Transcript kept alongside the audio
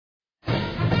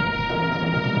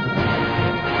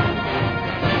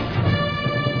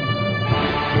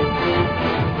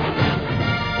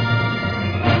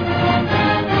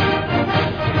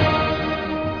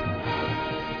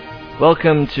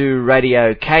Welcome to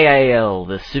Radio KAL,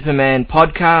 the Superman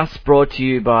podcast brought to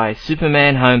you by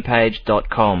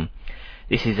supermanhomepage.com.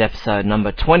 This is episode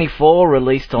number 24,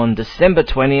 released on December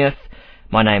 20th.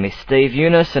 My name is Steve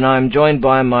Eunice, and I'm joined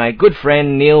by my good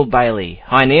friend Neil Bailey.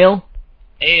 Hi, Neil.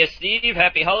 Hey, Steve.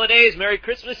 Happy holidays, Merry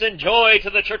Christmas, and joy to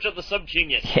the Church of the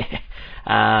Subgenius.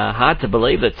 Hard to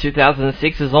believe that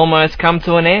 2006 has almost come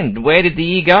to an end. Where did the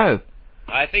year go?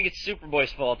 I think it's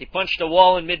Superboy's fault. He punched a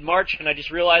wall in mid-March, and I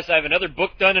just realized I have another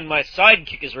book done, and my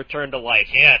sidekick is returned to life.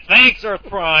 Yeah, thanks, Earth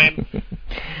Prime.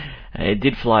 It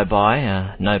did fly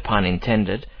by, no pun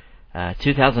intended.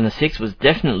 2006 was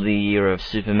definitely the year of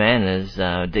Superman, as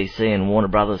DC and Warner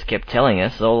Brothers kept telling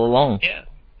us all along.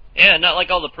 Yeah, not like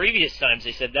all the previous times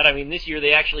they said that. I mean, this year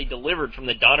they actually delivered, from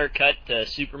the Donner cut to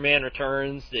Superman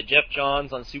Returns to Jeff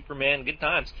Johns on Superman. Good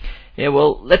times. Yeah,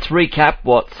 well, let's recap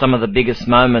what some of the biggest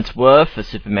moments were for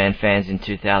Superman fans in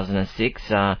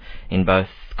 2006, in both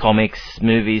comics,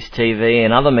 movies, TV,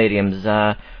 and other mediums.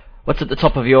 What's at the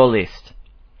top of your list?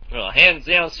 Well, hands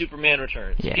down, Superman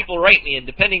Returns. Yeah. People write me, and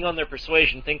depending on their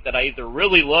persuasion, think that I either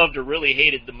really loved or really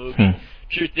hated the movie.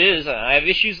 Truth is, I have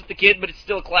issues with the kid, but it's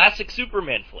still a classic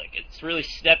Superman flick. It's really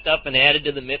stepped up and added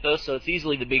to the mythos, so it's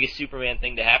easily the biggest Superman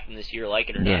thing to happen this year, like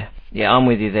it or not. Yeah, I'm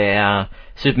with you there.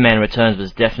 Superman Returns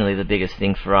was definitely the biggest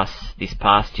thing for us this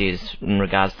past year in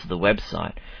regards to the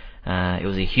website. It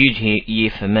was a huge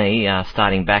year for me,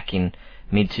 starting back in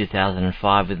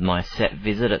mid-2005 with my set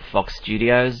visit at Fox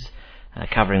Studios,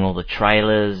 covering all the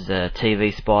trailers,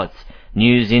 TV spots,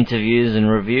 news, interviews, and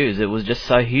reviews. It was just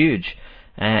so huge.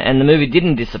 And the movie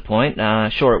didn't disappoint.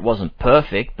 Sure, it wasn't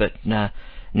perfect, but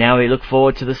now we look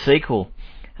forward to the sequel.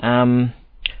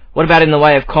 What about in the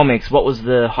way of comics? What was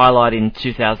the highlight in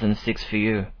 2006 for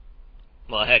you?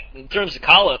 Well, heck, in terms of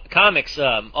comics,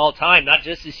 all time, not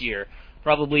just this year,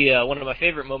 probably one of my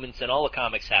favorite moments in all of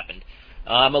comics happened.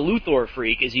 I'm a Luthor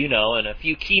freak, as you know, and a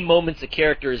few key moments of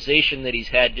characterization that he's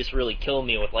had just really kill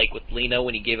me, like with Lena,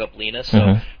 when he gave up Lena.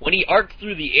 So when he arced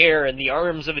through the air in the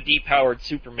arms of a depowered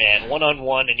Superman,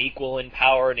 one-on-one and equal in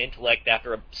power and intellect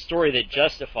after a story that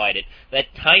justified it,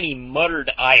 that tiny muttered,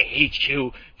 "I hate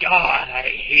you, God, I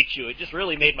hate you," it just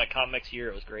really made my comics year.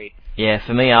 It was great. Yeah,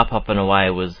 for me, Up and Away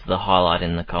was the highlight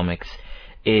in the comics.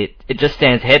 It just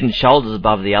stands head and shoulders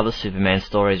above the other Superman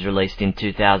stories released in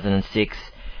 2006.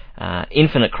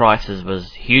 Infinite Crisis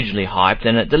was hugely hyped,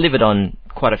 and it delivered on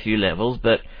quite a few levels,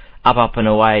 but Up and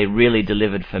Away really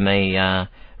delivered for me,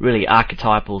 really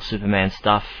archetypal Superman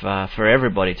stuff for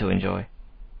everybody to enjoy.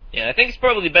 Yeah, I think it's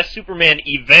probably the best Superman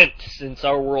event since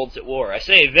Our Worlds at War. I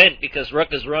say event because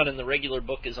Rucka's run in the regular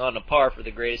book is on a par for the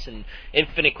greatest, and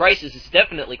Infinite Crisis is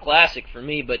definitely classic for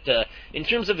me, but in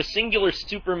terms of a singular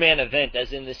Superman event,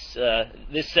 as in this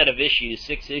set of issues,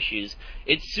 6 issues,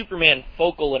 it's Superman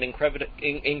focal and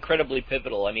incredibly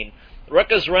pivotal. I mean,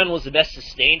 Rucka's run was the best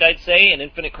sustained, I'd say, and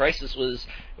Infinite Crisis was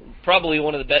probably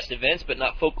one of the best events, but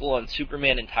not focal on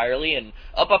Superman entirely. And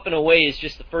Up and Away is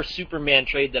just the first Superman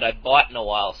trade that I've bought in a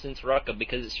while since Rucka,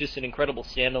 because it's just an incredible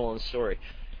standalone story.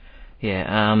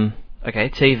 Yeah, okay,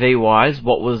 TV-wise,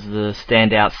 what was the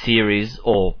standout series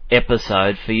or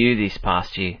episode for you this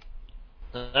past year?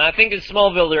 I think in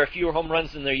Smallville there are fewer home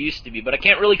runs than there used to be, but I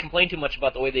can't really complain too much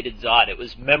about the way they did Zod. It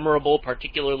was memorable,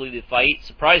 particularly the fight.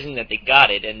 Surprising that they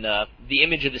got it, and the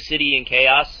image of the city in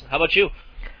chaos. How about you?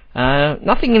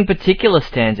 Nothing in particular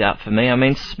stands out for me. I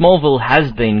mean, Smallville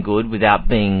has been good without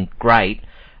being great.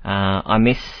 I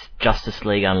miss Justice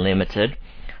League Unlimited.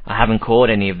 I haven't caught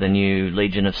any of the new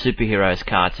Legion of Superheroes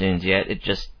cartoons yet.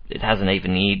 It hasn't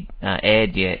even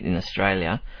aired yet in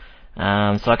Australia.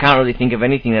 So I can't really think of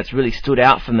anything that's really stood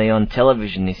out for me on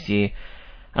television this year,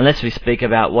 unless we speak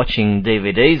about watching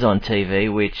DVDs on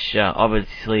TV, which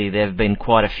obviously there have been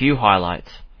quite a few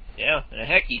highlights. Yeah, and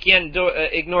heck, you can't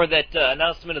ignore that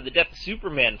announcement of the Death of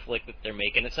Superman flick that they're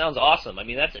making. It sounds awesome. I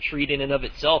mean, that's a treat in and of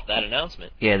itself, that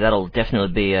announcement. Yeah, that'll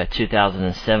definitely be a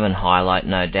 2007 highlight,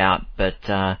 no doubt,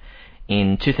 but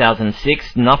in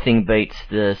 2006, nothing beats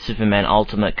the Superman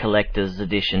Ultimate Collector's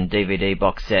Edition DVD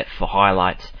box set for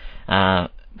highlights.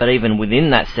 But even within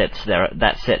that set,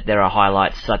 there are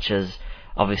highlights such as,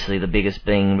 obviously the biggest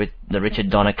being the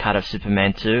Richard Donner cut of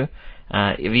Superman 2.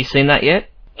 Have you seen that yet?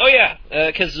 Oh yeah,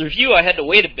 because the review I had to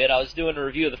wait a bit. I was doing a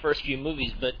review of the first few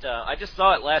movies, but I just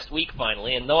saw it last week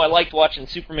finally, and though I liked watching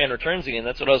Superman Returns again,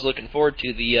 that's what I was looking forward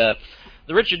to.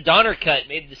 The Richard Donner cut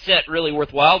made the set really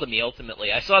worthwhile to me,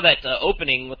 ultimately. I saw that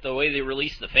opening with the way they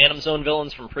released the Phantom Zone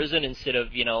villains from prison instead of,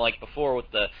 like before with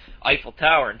the Eiffel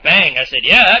Tower, and bang, I said,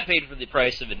 yeah, that paid for the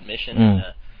price of admission.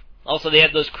 Also, they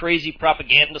had those crazy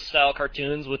propaganda-style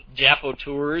cartoons with Japo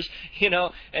tours,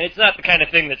 and it's not the kind of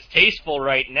thing that's tasteful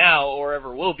right now or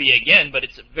ever will be again, but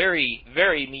it's a very,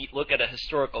 very neat look at a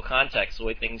historical context, the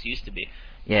way things used to be.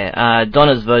 Yeah,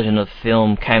 Donna's version of the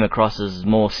film came across as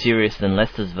more serious than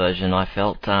Lester's version, I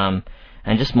felt, and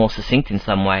just more succinct in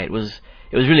some way. It was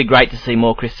really great to see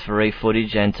more Christopher Reeve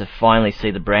footage and to finally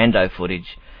see the Brando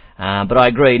footage. But I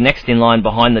agree, next in line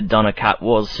behind the Donna cut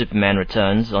was Superman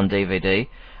Returns on DVD,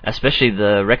 especially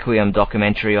the Requiem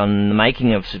documentary on the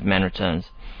making of Superman Returns.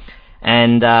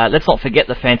 And let's not forget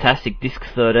the fantastic Disc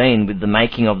 13 with the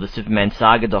making of the Superman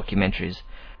Saga documentaries.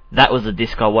 That was the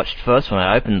disc I watched first when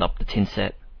I opened up the tin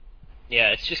set. Yeah,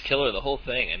 it's just killer, the whole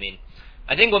thing. I mean,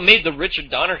 I think what made the Richard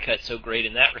Donner cut so great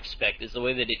in that respect is the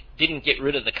way that it didn't get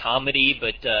rid of the comedy,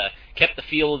 but kept the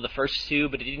feel of the first two,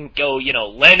 but it didn't go,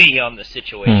 Lenny on the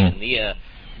situation.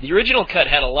 The original cut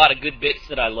had a lot of good bits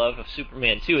that I love of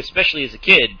Superman 2, especially as a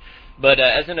kid, but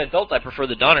as an adult I prefer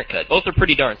the Donner cut. Both are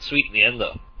pretty darn sweet in the end,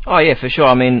 though. Oh yeah, for sure.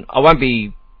 I mean, I won't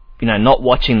be, not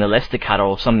watching the Lester cut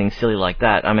or something silly like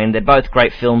that. I mean, they're both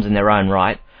great films in their own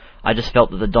right. I just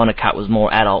felt that the Donner cut was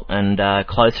more adult and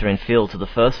closer in feel to the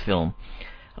first film.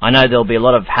 I know there'll be a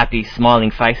lot of happy, smiling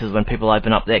faces when people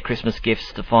open up their Christmas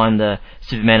gifts to find the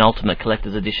Superman Ultimate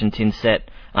Collector's Edition tin set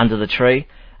under the tree.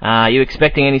 Are you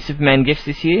expecting any Superman gifts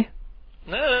this year?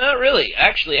 No, not really.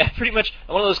 Actually, I'm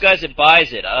one of those guys that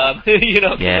buys it.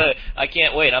 Yeah. I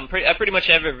can't wait. I pretty much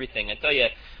have everything. I tell you,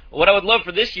 what I would love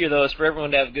for this year, though, is for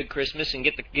everyone to have a good Christmas and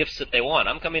get the gifts that they want.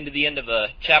 I'm coming to the end of a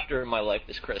chapter in my life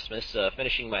this Christmas,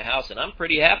 finishing my house, and I'm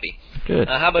pretty happy. Good.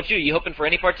 How about you? You hoping for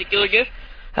any particular gift?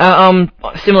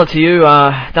 Similar to you,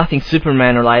 nothing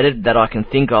Superman related that I can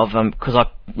think of, because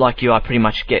like you, I pretty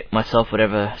much get myself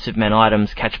whatever Superman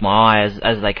items catch my eye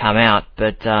as they come out,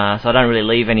 but, so I don't really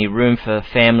leave any room for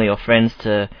family or friends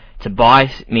to buy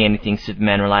me anything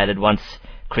Superman related once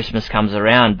Christmas comes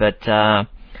around, but,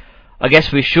 I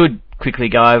guess we should quickly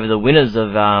go over the winners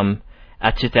of, our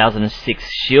 2006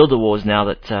 Shield Awards now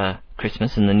that,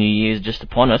 Christmas and the New Year's just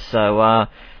upon us, so,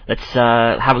 let's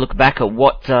have a look back at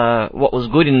what was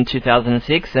good in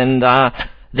 2006, and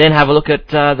then have a look at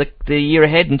the year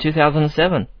ahead in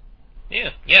 2007.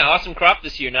 Yeah, awesome crop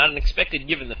this year. Not unexpected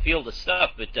given the field of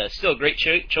stuff, but still great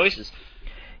choices.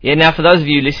 Yeah, now for those of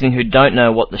you listening who don't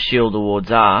know what the Shield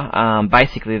Awards are,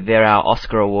 basically they're our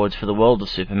Oscar Awards for the world of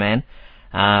Superman.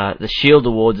 The Shield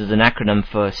Awards is an acronym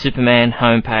for Superman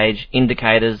Homepage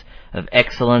Indicators of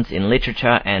Excellence in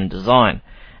Literature and Design.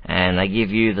 And they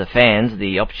give you, the fans,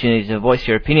 the opportunity to voice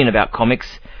your opinion about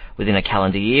comics within a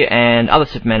calendar year and other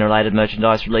Superman-related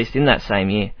merchandise released in that same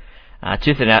year.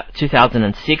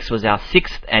 2006 was our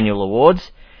 6th annual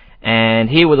awards, and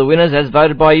here were the winners as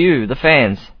voted by you, the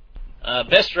fans.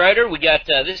 Best Writer, we got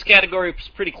this category was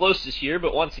pretty close this year,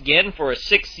 but once again, for a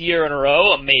 6th year in a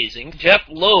row, amazing. Jeff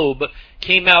Loeb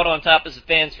came out on top as the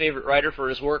fans' favorite writer for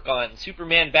his work on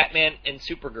Superman, Batman, and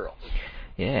Supergirl.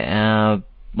 Yeah,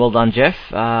 well done, Jeff.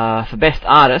 For Best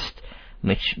Artist,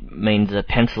 which means a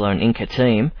penciler and inker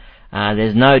team,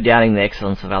 there's no doubting the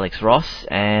excellence of Alex Ross,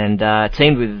 and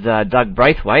teamed with Doug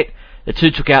Braithwaite, the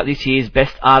two took out this year's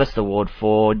Best Artist Award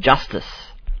for Justice.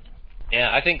 Yeah,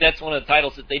 I think that's one of the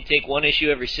titles that they take one issue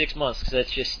every 6 months, because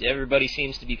that's just, everybody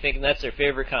seems to be thinking that's their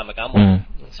favorite comic. I'm one.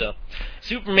 So,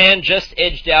 Superman just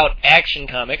edged out Action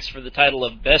Comics for the title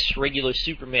of Best Regular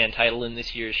Superman title in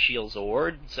this year's Shields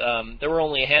Awards. There were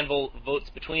only a handful of votes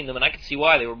between them, and I can see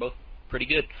why. They were both pretty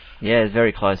good. Yeah, it's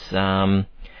very close. And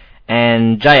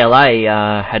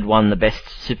JLA had won the Best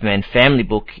Superman Family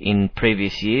Book in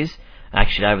previous years,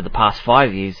 actually over the past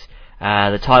 5 years.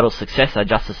 The title's successor,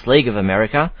 Justice League of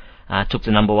America, took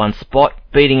the #1 spot,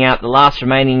 beating out the last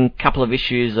remaining couple of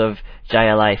issues of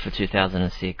JLA for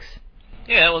 2006.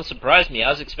 Yeah, that one surprised me. I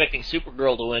was expecting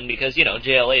Supergirl to win because,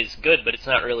 JLA is good, but it's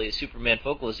not really as Superman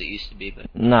focal as it used to be. But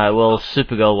no, well,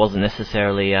 Supergirl wasn't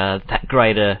necessarily that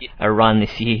great a run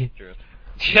this year. True.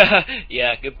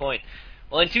 Yeah, good point.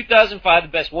 Well, in 2005, the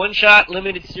best one-shot,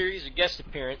 limited series, or guest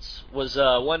appearance was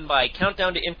won by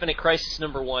Countdown to Infinite Crisis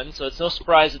 #1, so it's no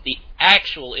surprise that the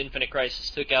actual Infinite Crisis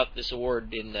took out this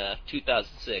award in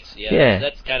 2006. Yeah.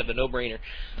 That's kind of a no-brainer.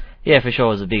 Yeah, for sure, it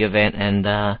was a big event, and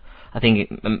I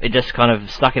think it just kind of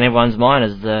stuck in everyone's mind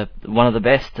as one of the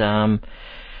best.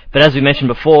 But as we mentioned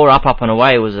before, Up, Up and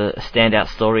Away was a standout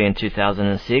story in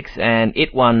 2006, and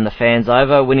it won the fans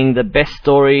over, winning the best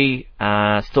story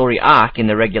arc in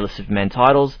the regular Superman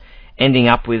titles, ending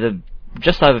up with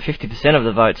just over 50% of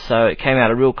the votes, so it came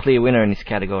out a real clear winner in this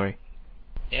category.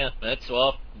 Yeah, that's,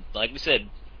 well, like we said,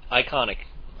 iconic.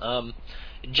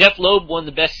 Jeff Loeb won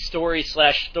the best story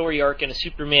arc in a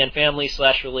Superman family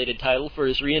 / related title for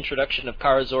his reintroduction of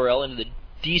Kara Zor-El into the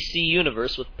DC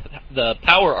universe with the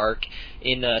Power arc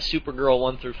in Supergirl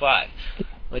 1 through 5,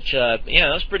 which that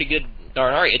was pretty good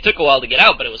darn arc. It took a while to get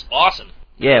out, but it was awesome.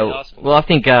 Yeah, Really awesome. well, I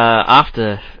think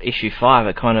after issue 5,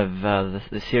 it kind of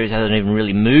the series hasn't even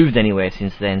really moved anywhere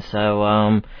since then.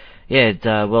 So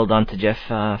well done to Jeff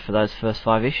for those first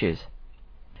 5 issues.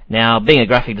 Now, being a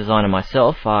graphic designer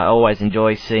myself, I always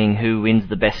enjoy seeing who wins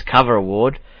the best cover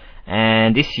award,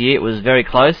 and this year it was very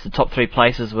close. The top 3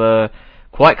 places were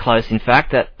quite close, in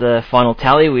fact, at the final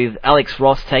tally, with Alex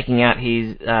Ross taking out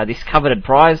his this coveted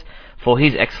prize for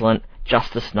his excellent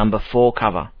Justice number 4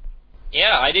 cover.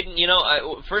 Yeah, I didn't,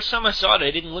 first time I saw it,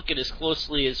 I didn't look at it as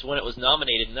closely as when it was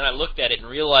nominated, and then I looked at it and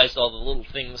realized all the little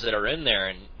things that are in there,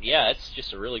 and yeah, it's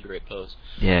just a really great pose.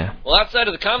 Yeah. Well, outside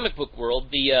of the comic book world,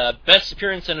 the best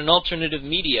appearance in an alternative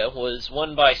media was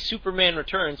won by Superman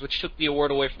Returns, which took the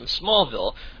award away from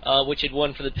Smallville, which had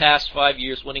won for the past 5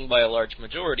 years, winning by a large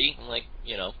majority, like,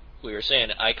 we were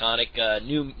saying, iconic,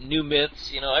 new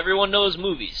myths, everyone knows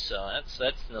movies, so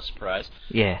that's no surprise.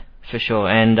 Yeah. For sure,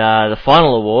 and the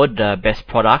final award, Best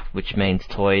Product, which means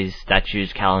toys,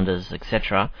 statues, calendars,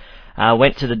 etc.,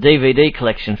 went to the DVD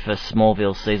collection for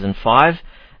Smallville Season 5,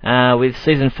 with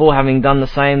Season 4 having done the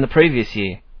same the previous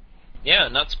year. Yeah,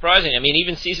 not surprising. I mean,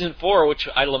 even Season 4, which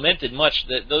I lamented much,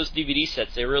 those DVD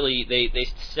sets, they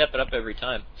step it up every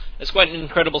time. It's quite an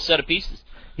incredible set of pieces.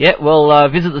 Yeah, well,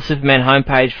 visit the Superman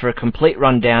homepage for a complete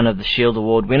rundown of the Shield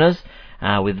Award winners,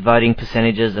 with voting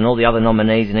percentages and all the other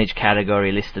nominees in each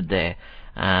category listed there.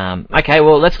 Okay,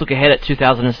 well, let's look ahead at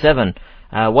 2007.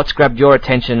 What's grabbed your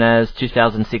attention as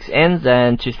 2006 ends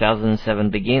and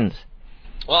 2007 begins?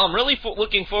 Well, I'm really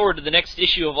looking forward to the next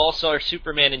issue of All-Star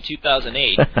Superman in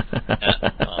 2008.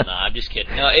 I'm just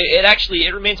kidding. No,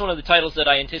 it remains one of the titles that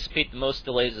I anticipate the most,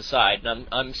 delays aside. And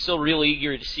I'm still really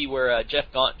eager to see where Jeff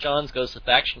Johns goes with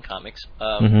Action Comics.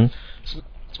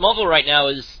 Smallville right now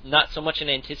is not so much an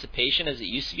anticipation as it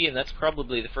used to be, and that's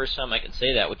probably the first time I can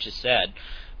say that, which is sad.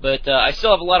 But I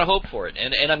still have a lot of hope for it,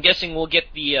 and I'm guessing we'll get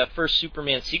the first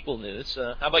Superman sequel news.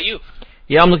 How about you?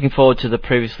 Yeah, I'm looking forward to the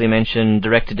previously mentioned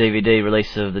direct-to-DVD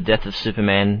release of The Death of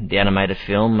Superman, the animated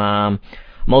film. I'm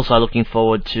also looking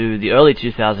forward to the early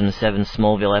 2007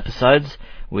 Smallville episodes,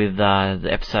 with the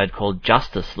episode called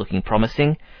Justice looking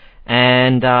promising,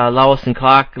 and Lois and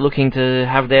Clark looking to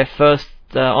have their first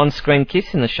on-screen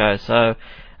kiss in the show, so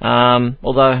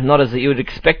although not as you would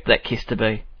expect that kiss to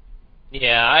be.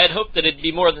 Yeah, I had hoped that it'd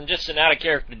be more than just an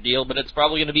out-of-character deal, but it's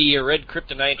probably going to be a red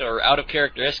kryptonite or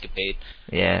out-of-character escapade.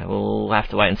 Yeah, we'll have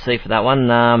to wait and see for that one.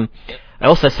 I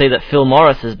also see that Phil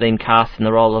Morris has been cast in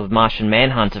the role of Martian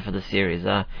Manhunter for the series.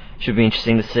 Should be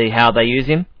interesting to see how they use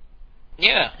him.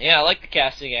 Yeah, I like the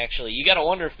casting, actually. You gotta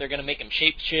wonder if they're gonna make him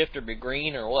shape-shift or be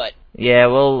green or what. Yeah,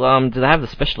 well, do they have the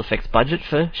special effects budget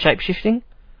for shape-shifting?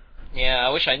 Yeah, I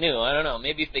wish I knew. I don't know.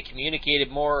 Maybe if they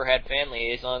communicated more or had family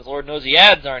liaisons. Lord knows the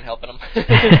ads aren't helping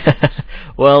them.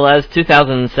 Well, as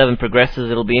 2007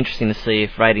 progresses, it'll be interesting to see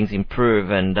if ratings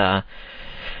improve and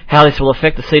how this will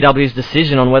affect the CW's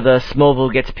decision on whether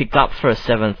Smallville gets picked up for a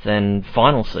 7th and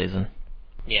final season.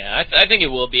 Yeah, I think it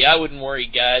will be. I wouldn't worry,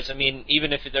 guys. I mean,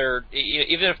 even if they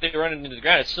run it into the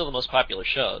ground, it's still the most popular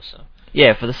show. So.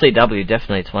 Yeah, for the CW,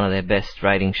 definitely, it's one of their best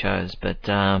rating shows. But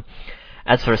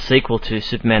as for a sequel to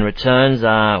Superman Returns,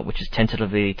 which is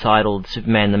tentatively titled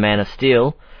Superman: The Man of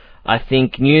Steel, I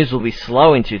think news will be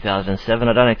slow in 2007.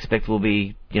 I don't expect we'll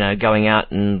be, going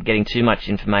out and getting too much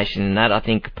information in that. I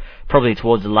think probably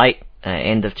towards the late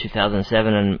end of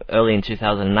 2007 and early in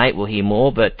 2008 we'll hear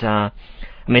more. But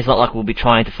it's not like we'll be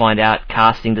trying to find out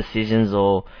casting decisions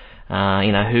or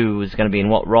who is going to be in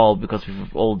what role, because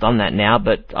we've all done that now.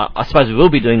 But I suppose we will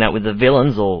be doing that with the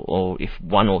villains, or if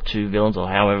 1 or 2 villains, or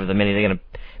however the many they're going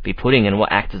to be putting, and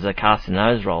what actors are cast in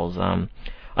those roles.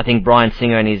 I think Bryan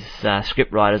Singer and his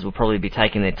script writers will probably be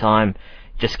taking their time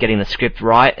just getting the script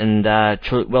right and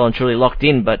well and truly locked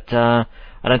in, but I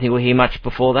don't think we'll hear much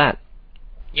before that.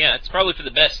 Yeah, it's probably for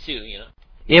the best too,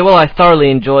 Yeah, well, I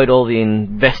thoroughly enjoyed all the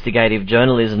investigative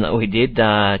journalism that we did,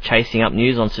 chasing up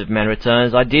news on Superman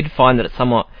Returns. I did find that it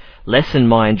somewhat lessened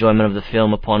my enjoyment of the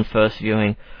film upon first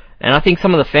viewing, and I think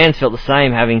some of the fans felt the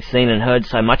same, having seen and heard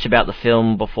so much about the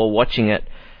film before watching it.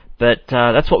 But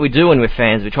that's what we do when we're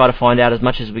fans. We try to find out as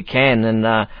much as we can, and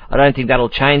I don't think that'll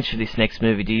change for this next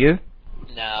movie, do you?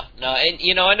 No,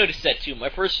 and I noticed that too. My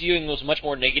first viewing was much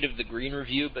more negative, the Green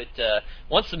review, but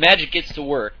once the magic gets to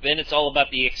work, then it's all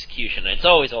about the execution. It's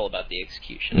always all about the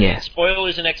execution. Yeah.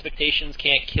 Spoilers and expectations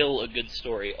can't kill a good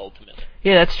story, ultimately.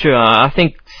 Yeah, that's true. I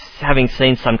think having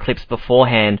seen some clips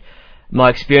beforehand, my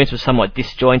experience was somewhat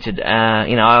disjointed. I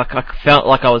felt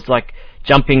like I was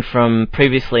jumping from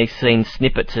previously seen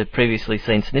snippet to previously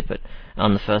seen snippet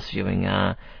on the first viewing.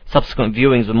 Subsequent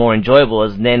viewings were more enjoyable,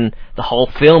 as then the whole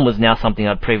film was now something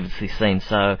I'd previously seen.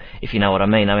 So, if you know what I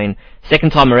mean.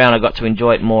 Second time around I got to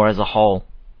enjoy it more as a whole.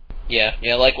 Yeah,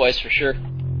 likewise for sure.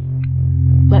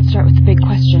 Let's start with the big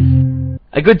question.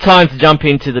 A good time to jump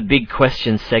into the big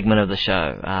question segment of the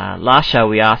show. Last show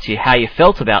we asked you how you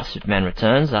felt about Superman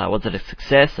Returns. Was it a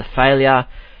success, a failure?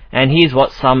 And here's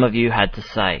what some of you had to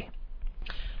say.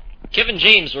 Kevin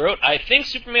James wrote, I think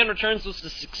Superman Returns was a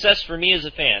success for me as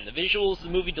a fan. The visuals the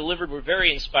movie delivered were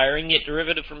very inspiring, yet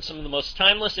derivative from some of the most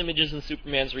timeless images in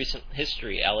Superman's recent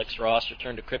history. Alex Ross,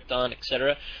 Return to Krypton,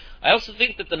 etc. I also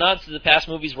think that the nods to the past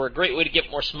movies were a great way to get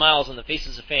more smiles on the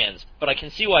faces of fans, but I can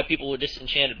see why people were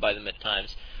disenchanted by them at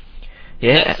times.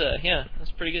 Yeah.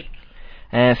 That's pretty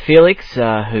good. Felix,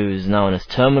 who's known as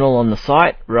Terminal on the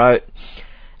site, wrote,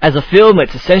 as a film,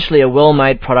 it's essentially a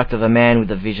well-made product of a man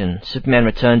with a vision. Superman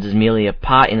Returns is merely a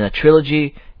part in a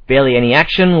trilogy, barely any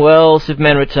action. Well,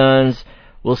 Superman Returns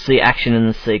will see action in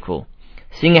the sequel.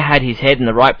 Singer had his head in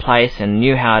the right place and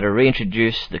knew how to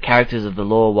reintroduce the characters of the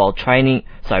law while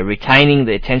retaining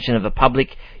the attention of a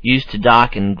public used to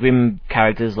dark and grim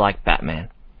characters like Batman.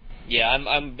 Yeah, I'm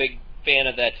a big fan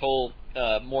of that whole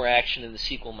more action in the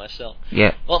sequel myself.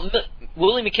 Yeah. Well,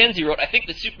 Willie McKenzie wrote, I think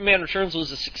that Superman Returns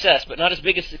was a success, but not as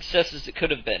big a success as it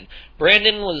could have been.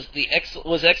 Brandon was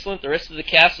excellent. The rest of the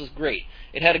cast was great.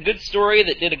 It had a good story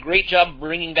that did a great job of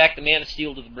bringing back the Man of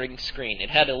Steel to the big screen. It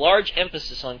had a large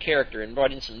emphasis on character and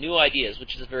brought in some new ideas,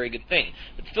 which is a very good thing.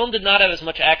 But the film did not have as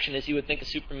much action as you would think a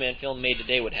Superman film made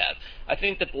today would have. I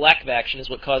think that the lack of action is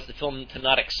what caused the film to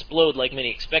not explode like many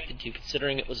expected to,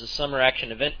 considering it was a summer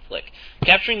action event flick.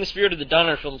 Capturing the spirit of the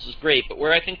Donner films was great, but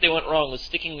where I think they went wrong was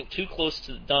sticking too close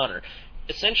to the Donner.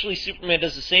 Essentially, Superman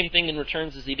does the same thing in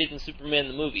Returns as he did in Superman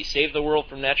the movie, save the world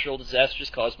from natural disasters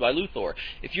caused by Luthor.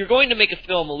 If you're going to make a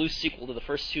film a loose sequel to the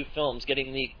first two films,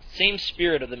 getting the same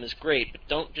spirit of them is great, but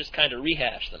don't just kind of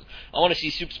rehash them. I want to see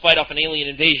Supes fight off an alien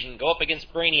invasion, go up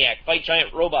against Brainiac, fight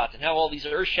giant robots, and have all these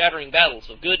earth-shattering battles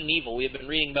of good and evil we have been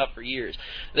reading about for years.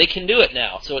 They can do it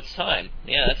now, so it's time.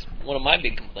 Yeah, that's one of my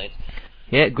big complaints.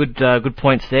 Yeah, good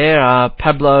points there.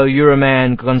 Pablo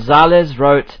Uraman Gonzalez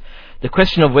wrote, the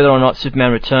question of whether or not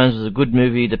Superman Returns was a good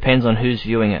movie depends on who's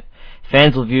viewing it.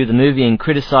 Fans will view the movie and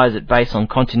criticize it based on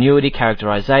continuity,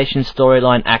 characterization,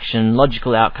 storyline, action,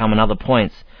 logical outcome, and other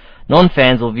points.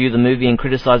 Non-fans will view the movie and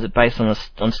criticize it based on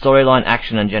storyline,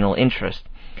 action, and general interest.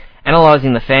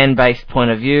 Analyzing the fan-based point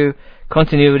of view,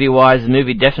 continuity-wise, the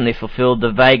movie definitely fulfilled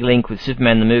the vague link with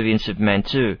Superman the movie and Superman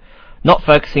 2. Not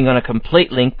focusing on a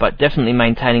complete link, but definitely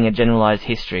maintaining a generalized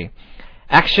history.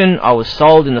 Action, I was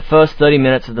sold in the first 30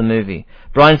 minutes of the movie.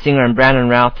 Bryan Singer and Brandon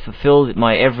Routh fulfilled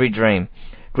my every dream.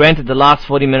 Granted, the last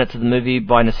 40 minutes of the movie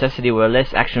by necessity were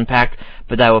less action-packed,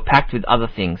 but they were packed with other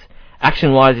things.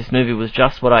 Action-wise, this movie was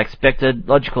just what I expected.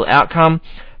 Logical outcome,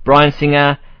 Bryan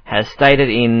Singer has stated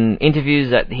in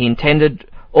interviews that he intended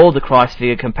all the Christ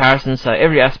figure comparisons, so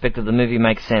every aspect of the movie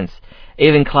makes sense.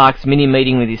 Even Clark's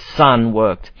mini-meeting with his son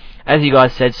worked. As you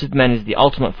guys said, Superman is the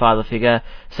ultimate father figure,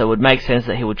 so it would make sense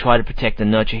that he would try to protect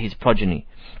and nurture his progeny.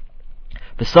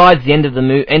 Besides, the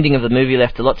ending of the movie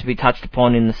left a lot to be touched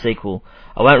upon in the sequel.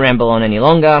 I won't ramble on any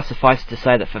longer. Suffice it to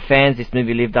say that for fans, this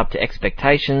movie lived up to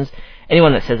expectations.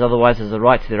 Anyone that says otherwise has a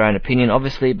right to their own opinion,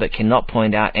 obviously, but cannot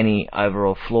point out any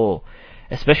overall flaw,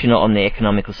 especially not on the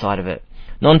economical side of it.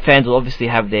 Non-fans will obviously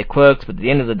have their quirks, but at the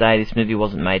end of the day, this movie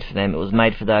wasn't made for them. It was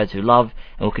made for those who love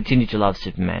and will continue to love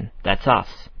Superman. That's us.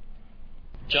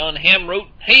 John Hamm wrote,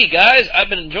 hey guys, I've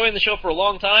been enjoying the show for a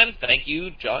long time. Thank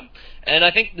you, John. And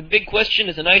I think the big question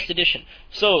is a nice addition.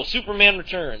 So, Superman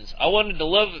Returns. I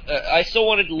so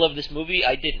wanted to love this movie.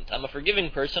 I didn't. I'm a forgiving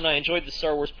person. I enjoyed the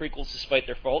Star Wars prequels despite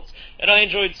their faults, and I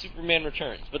enjoyed Superman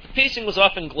Returns. But the pacing was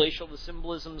often glacial, the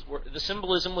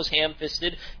symbolism was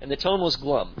ham-fisted, and the tone was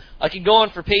glum. I could go on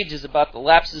for pages about the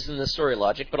lapses in the story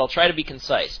logic, but I'll try to be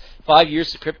concise. 5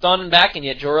 years to Krypton and back, and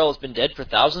yet Jor-El has been dead for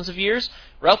thousands of years?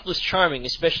 Ralph was charming,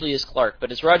 especially as Clark,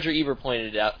 but as Roger Ebert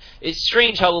pointed out, it's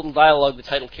strange how little dialogue the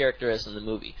title character has in the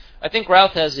movie. I think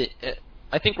Ralph has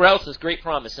great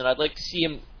promise, and I'd like to see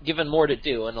him given more to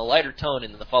do and a lighter tone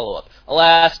in the follow-up.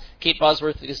 Alas, Kate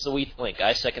Bosworth is the weak link.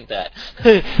 I second that.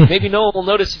 Maybe no one will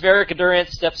notice if Erica Durant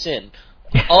steps in.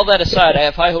 All that aside, I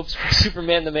have high hopes for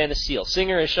Superman the Man of Steel.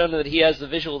 Singer has shown that he has the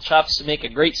visual chops to make a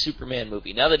great Superman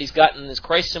movie. Now that he's gotten his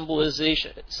Christ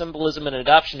symbolism and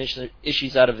adoption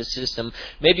issues out of his system,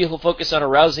 maybe he'll focus on a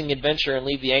rousing adventure and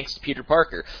leave the angst to Peter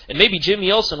Parker. And maybe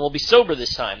Jimmy Olsen will be sober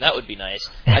this time. That would be nice.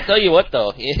 I tell you what,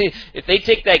 though, if they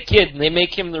take that kid and they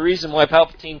make him the reason why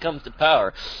Palpatine comes to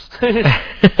power, that'd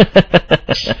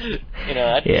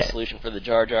be a solution for the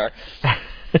Jar Jar.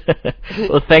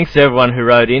 Well, thanks to everyone who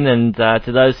wrote in, and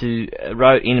to those who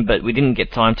wrote in but we didn't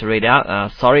get time to read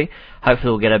out, sorry.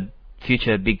 Hopefully we'll get a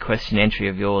future big question entry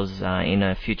of yours in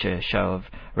a future show of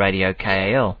Radio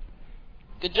KAL.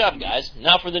 Good job, guys.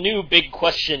 Now for the new big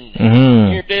question.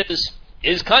 Mm-hmm. Here it is.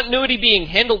 Is continuity being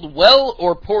handled well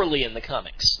or poorly in the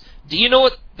comics? Do you know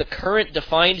what the current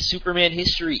defined Superman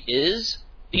history is?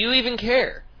 Do you even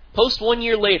care? Post 1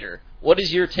 year later, what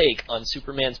is your take on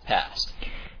Superman's past?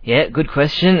 Yeah, good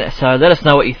question. So let us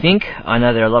know what you think. I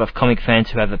know there are a lot of comic fans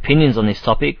who have opinions on this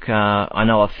topic. I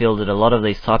know I've fielded a lot of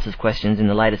these types of questions in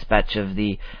the latest batch of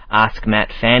the Ask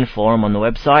Matt fan forum on the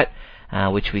website,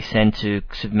 which we send to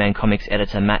Superman Comics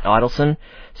editor Matt Idelson.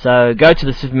 So go to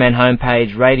the Superman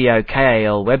homepage, Radio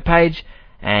KAL webpage,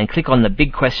 and click on the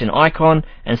big question icon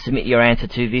and submit your answer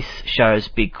to this show's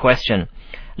big question.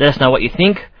 Let us know what you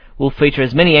think. We'll feature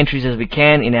as many entries as we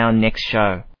can in our next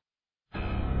show.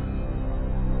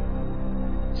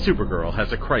 Supergirl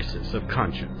has a crisis of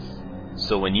conscience.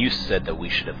 So when you said that we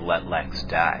should have let Lex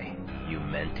die, you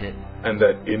meant it? And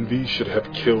that Envy should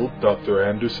have killed Dr.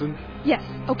 Anderson? Yes,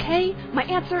 okay? My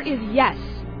answer is yes.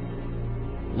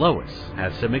 Lois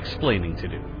has some explaining to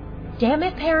do. Damn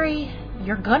it, Perry.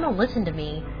 You're gonna listen to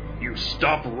me. You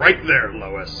stop right there,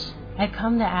 Lois. I've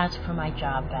come to ask for my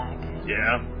job back.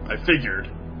 Yeah, I figured.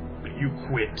 But you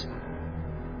quit.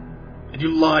 And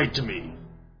you lied to me.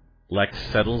 Lex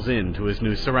settles into his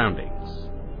new surroundings.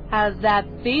 How's that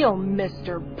feel,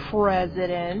 Mr.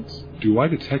 President? Do I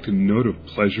detect a note of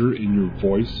pleasure in your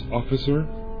voice, officer?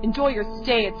 Enjoy your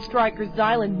stay at Stryker's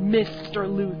Island, Mr.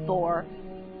 Luthor.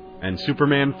 And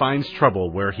Superman finds trouble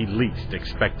where he least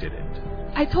expected it.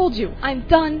 I told you, I'm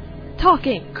done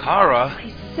talking. Kara!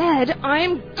 I said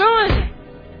I'm done!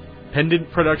 Pendant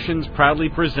Productions proudly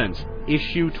presents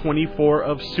issue 24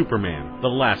 of Superman, The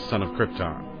Last Son of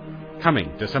Krypton.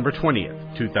 Coming December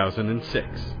 20th, 2006.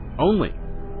 Only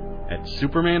at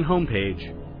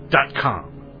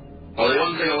SupermanHomepage.com. Only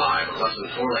one thing alive with less than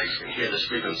 4 legs can hear this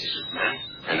frequency, Superman,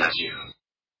 and that's you.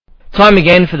 Time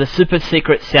again for the Super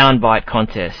Secret Soundbite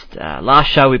Contest. Last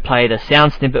show we played a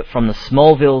sound snippet from the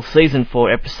Smallville Season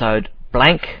 4 episode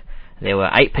Blank. There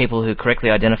were 8 people who correctly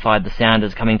identified the sound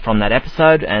as coming from that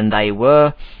episode, and they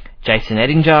were Jason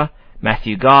Edinger,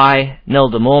 Matthew Guy,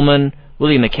 Nelda Mormon,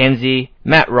 Willie McKenzie,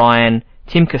 Matt Ryan,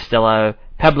 Tim Costello,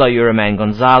 Pablo Uraman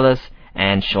Gonzalez,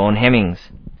 and Sean Hemmings.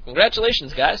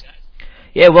 Congratulations, guys.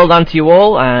 Yeah, well done to you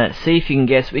all. See if you can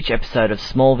guess which episode of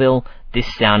Smallville this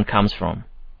sound comes from.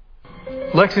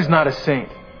 Lex is not a saint.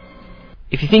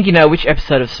 If you think you know which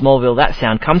episode of Smallville that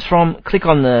sound comes from, click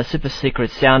on the Super Secret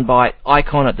Soundbite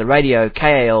icon at the Radio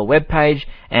KAL webpage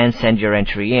and send your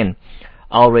entry in.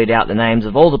 I'll read out the names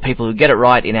of all the people who get it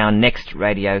right in our next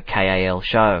Radio KAL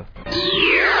show.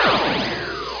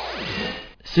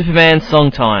 Superman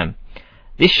Song Time.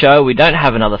 This show, we don't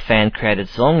have another fan-created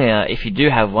song. If you do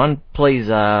have one, please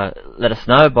let us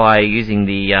know by using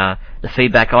the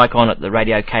feedback icon at the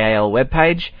Radio KAL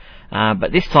webpage.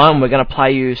 But this time, we're going to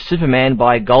play you Superman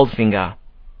by Goldfinger.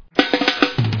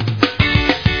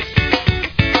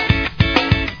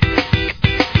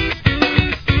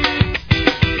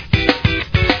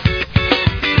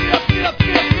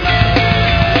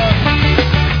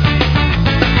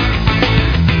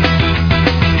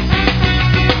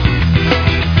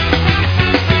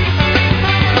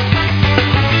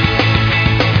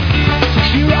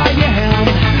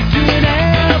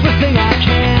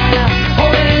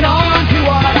 Holding on to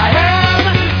what I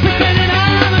am, pretending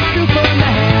I'm a Superman.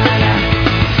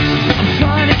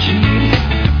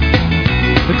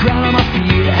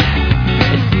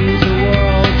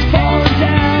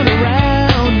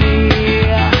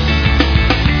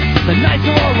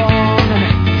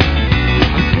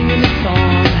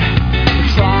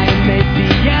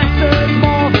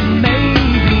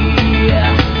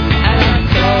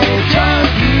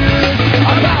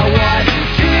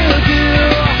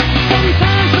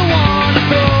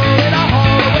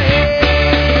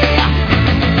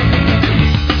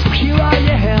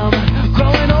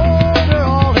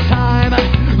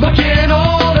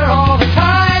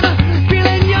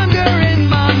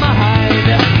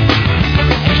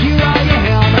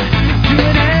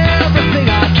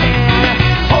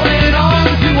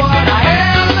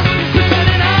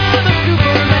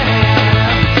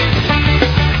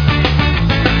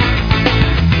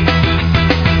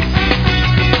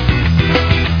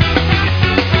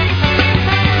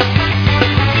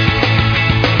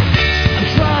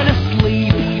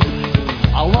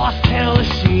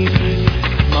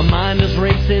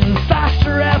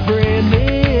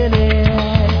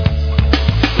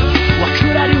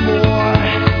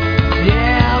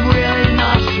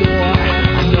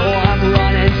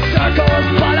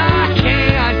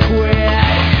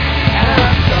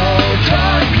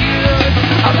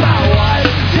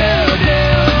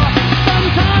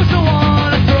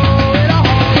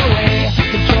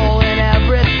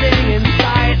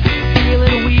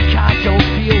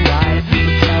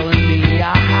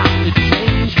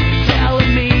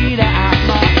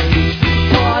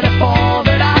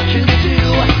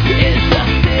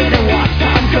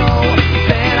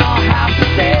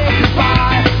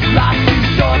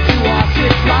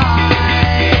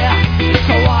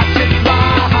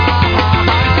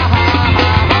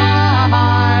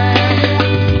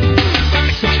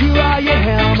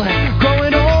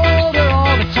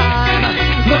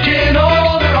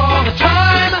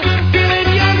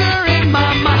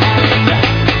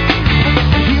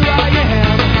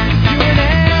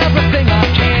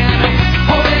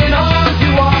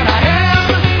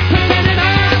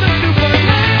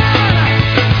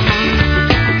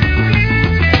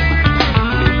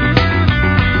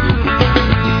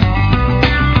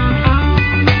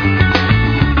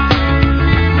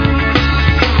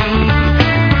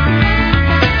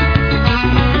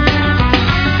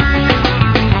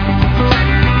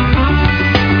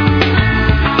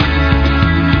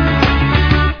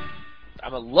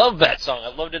 love that song.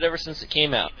 I've loved it ever since it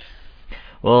came out.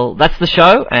 Well, that's the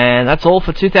show, and that's all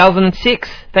for 2006.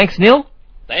 Thanks, Neil.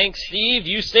 Thanks, Steve.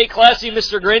 You stay classy,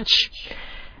 Mr. Grinch.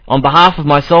 On behalf of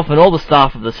myself and all the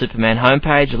staff of the Superman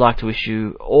homepage, I'd like to wish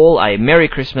you all a Merry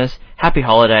Christmas, Happy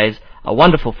Holidays, a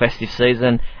wonderful festive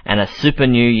season, and a super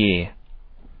new year.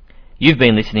 You've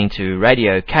been listening to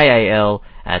Radio KAL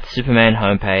at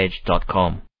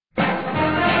supermanhomepage.com.